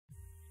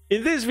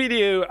In this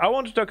video, I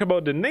want to talk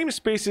about the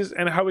namespaces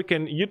and how we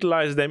can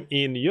utilize them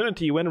in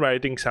Unity when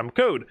writing some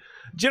code.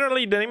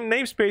 Generally, the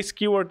namespace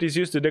keyword is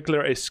used to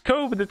declare a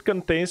scope that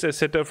contains a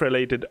set of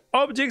related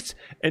objects,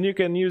 and you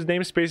can use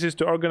namespaces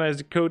to organize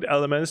the code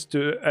elements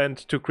and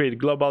to create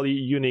globally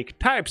unique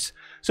types.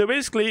 So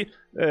basically,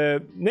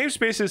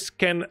 namespaces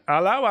can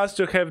allow us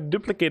to have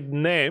duplicate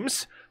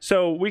names.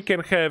 So we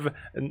can have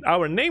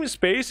our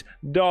namespace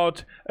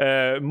dot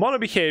mono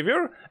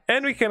behavior,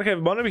 and we can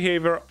have mono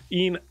behavior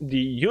in the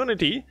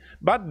Unity,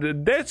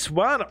 but that's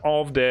one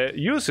of the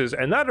uses.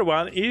 Another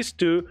one is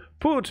to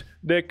put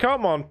the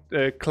common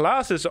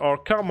classes or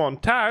common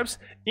types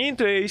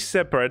into a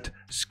separate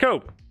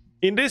scope.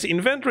 In this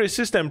inventory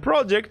system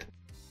project,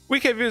 we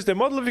have used the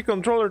model view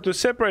controller to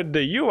separate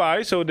the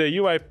UI, so the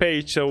UI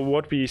page, so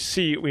what we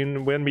see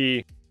when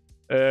we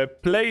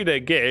play the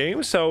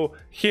game. So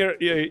here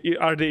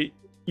are the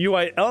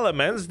UI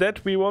elements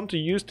that we want to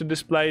use to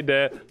display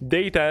the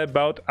data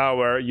about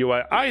our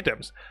UI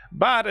items.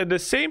 But at the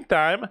same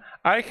time,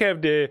 I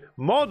have the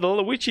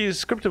model, which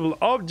is scriptable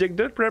object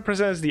that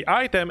represents the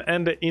item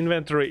and the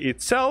inventory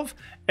itself.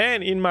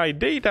 And in my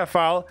data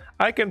file,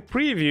 I can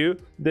preview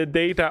the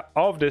data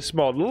of this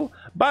model,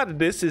 but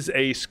this is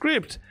a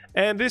script.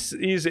 And this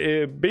is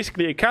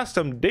basically a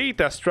custom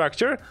data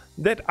structure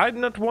that I do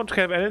not want to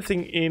have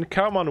anything in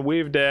common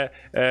with the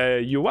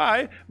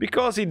UI,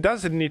 because it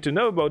doesn't need to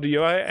know about the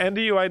UI, and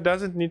the UI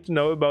doesn't need to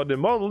know about the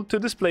model to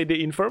display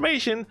the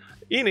information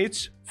in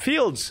its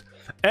fields.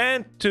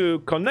 And to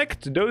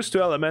connect those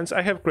two elements,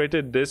 I have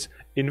created this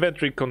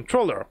inventory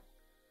controller.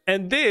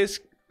 And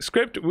this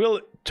script will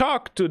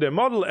talk to the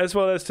model as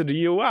well as to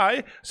the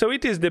UI, so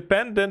it is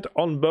dependent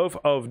on both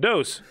of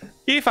those.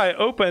 If I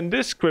open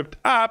this script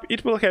up,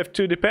 it will have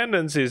two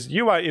dependencies,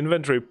 UI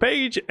inventory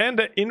page and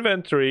the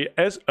inventory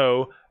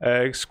SO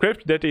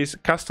script that is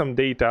custom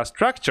data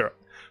structure.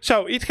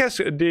 So it has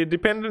the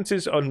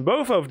dependencies on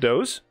both of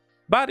those,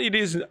 but it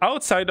is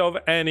outside of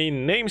any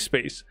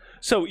namespace.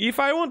 So if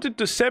I wanted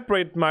to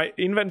separate my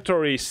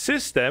inventory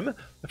system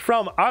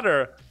from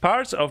other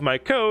parts of my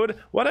code,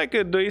 what I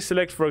could do is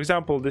select, for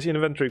example, this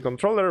inventory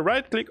controller,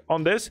 right click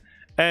on this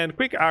and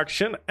quick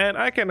action, and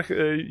I can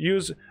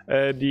use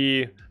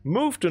the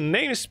move to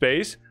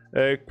namespace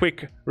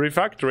quick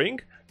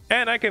refactoring,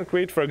 and I can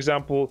create, for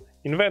example,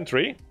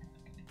 inventory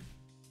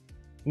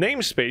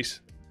namespace.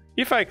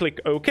 If I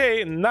click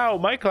OK, now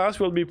my class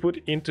will be put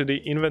into the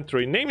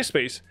inventory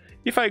namespace.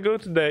 If I go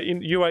to the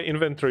UI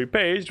inventory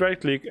page, right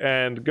click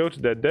and go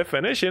to the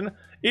definition,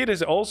 it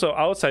is also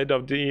outside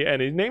of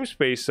any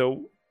namespace.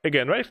 So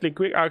again, right click,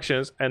 quick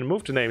actions and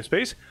move to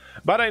namespace.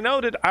 But I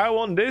know that I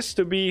want this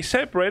to be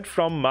separate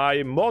from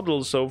my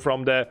model, so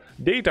from the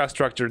data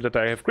structure that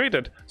I have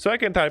created. So I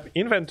can type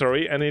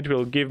inventory and it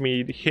will give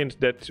me the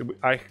hint that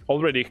I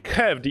already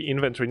have the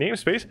inventory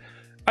namespace.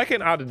 I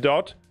can add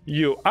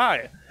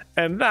 .ui.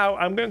 And now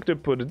I'm going to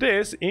put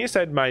this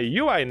inside my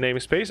UI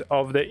namespace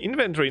of the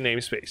inventory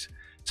namespace.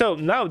 So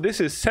now this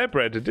is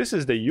separate. This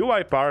is the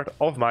UI part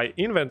of my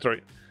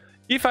inventory.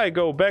 If I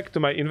go back to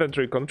my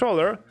inventory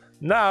controller,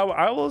 now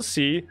I will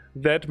see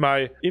that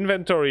my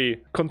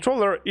inventory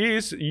controller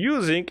is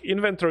using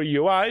inventory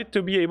UI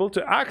to be able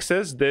to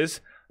access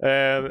this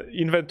UI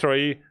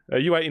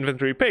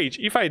inventory page.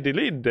 If I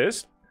delete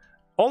this,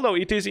 although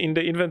it is in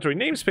the inventory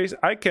namespace,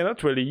 I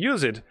cannot really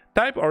use it.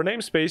 Type or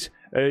namespace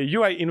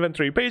UI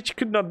inventory page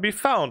could not be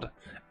found.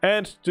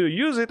 And to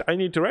use it, I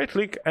need to right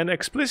click and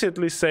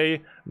explicitly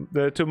say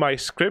to my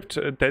script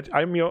that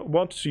I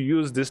want to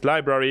use this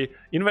library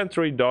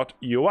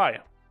inventory.ui.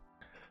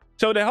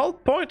 So the whole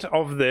point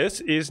of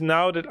this is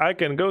now that I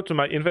can go to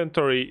my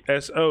inventory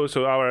SO,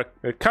 so our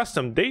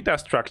custom data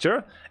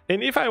structure.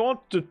 And if I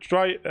want to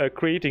try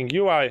creating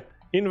UI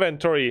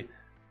inventory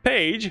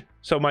page,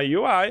 so my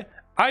UI,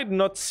 I do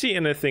not see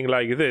anything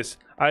like this.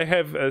 I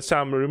have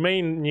some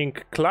remaining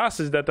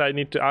classes that I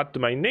need to add to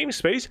my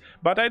namespace,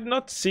 but I do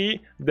not see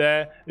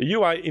the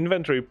UI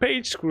inventory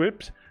page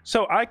script,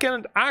 so I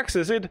cannot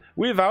access it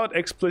without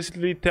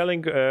explicitly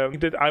telling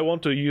that I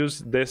want to use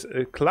this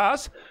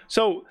class.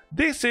 So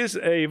this is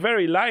a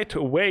very light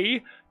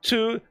way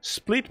to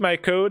split my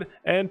code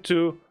and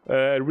to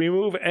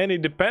remove any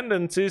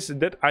dependencies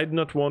that I do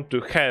not want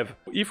to have.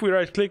 If we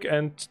right click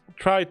and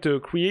try to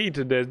create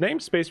the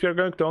namespace, we are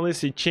going to only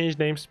see change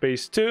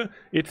namespace to.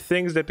 It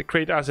thinks that the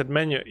create asset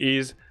menu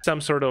is some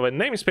sort of a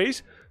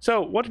namespace.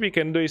 So what we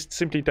can do is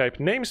simply type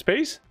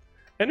namespace,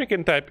 and we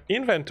can type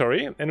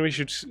inventory, and we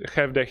should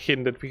have the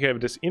hint that we have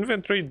this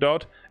inventory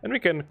dot, and we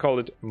can call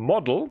it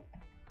model.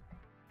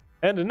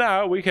 And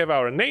now we have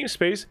our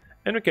namespace,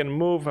 and we can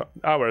move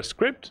our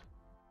script,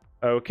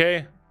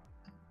 okay,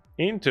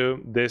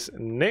 into this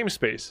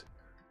namespace.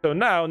 So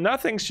now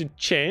nothing should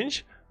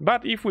change.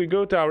 But if we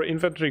go to our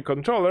inventory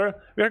controller,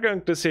 we are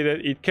going to see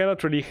that it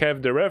cannot really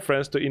have the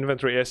reference to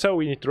inventory SO.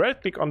 We need to right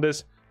click on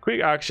this,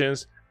 quick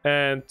actions,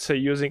 and say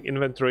using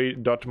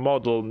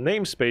inventory.model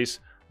namespace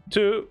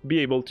to be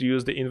able to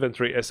use the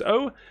inventory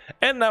SO.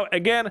 And now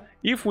again,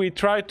 if we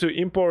try to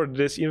import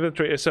this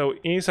inventory SO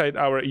inside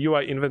our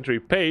UI inventory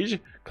page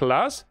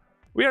class,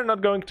 we are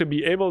not going to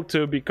be able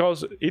to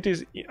because it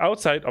is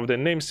outside of the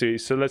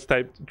namespace. So let's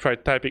try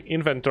typing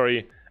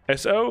inventory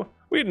SO.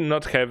 We do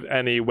not have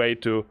any way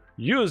to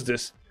use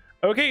this.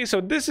 Okay,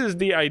 so this is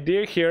the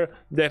idea here,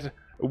 that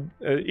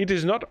it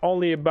is not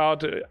only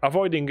about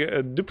avoiding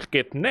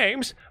duplicate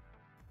names,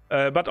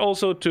 but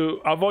also to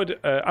avoid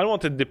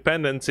unwanted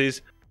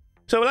dependencies.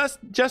 So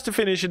just to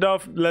finish it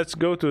off, let's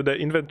go to the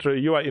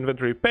UI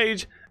inventory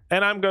page,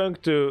 and I'm going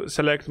to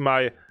select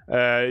my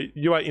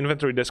UI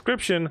inventory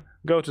description,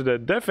 go to the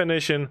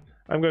definition.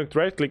 I'm going to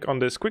right click on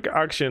this quick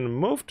action,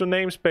 move to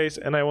namespace,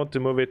 and I want to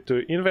move it to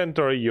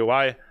inventory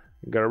UI.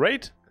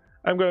 Great.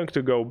 I'm going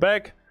to go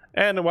back,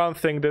 and one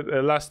thing, that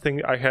last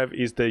thing I have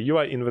is the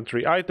UI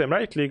inventory item.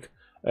 Right click,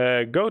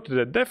 go to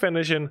the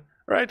definition,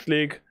 right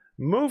click,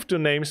 move to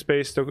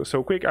namespace.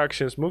 So quick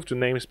actions, move to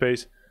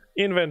namespace,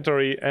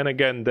 inventory, and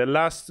again the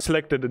last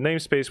selected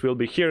namespace will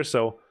be here.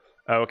 So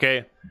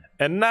okay,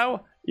 and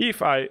now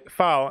if I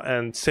file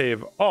and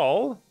save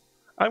all,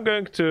 I'm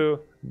going to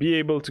be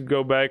able to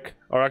go back,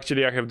 or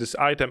actually I have this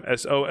item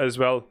SO as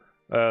well.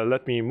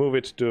 Let me move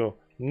it to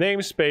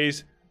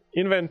namespace,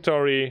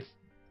 inventory,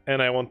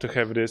 and I want to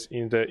have this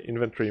in the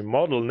inventory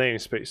model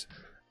namespace,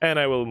 and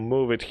I will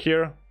move it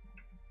here.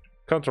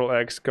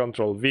 Ctrl X,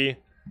 Ctrl V,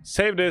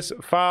 save this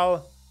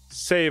file,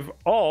 save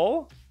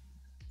all,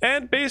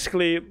 and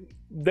basically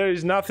there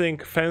is nothing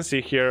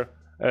fancy here.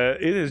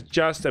 It is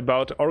just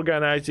about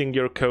organizing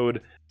your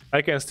code.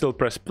 I can still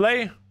press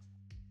play,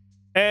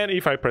 and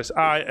if I press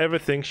I,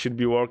 everything should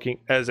be working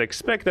as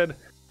expected.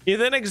 In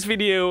the next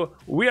video,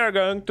 we are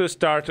going to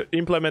start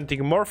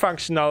implementing more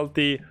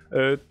functionality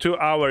to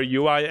our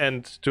UI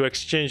and to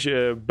exchange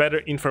better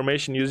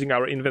information using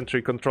our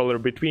inventory controller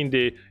between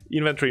the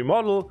inventory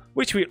model,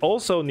 which we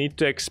also need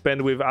to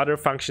expand with other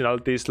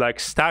functionalities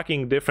like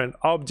stacking different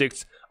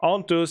objects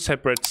onto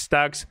separate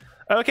stacks.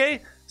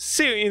 Okay,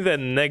 see you in the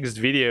next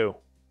video.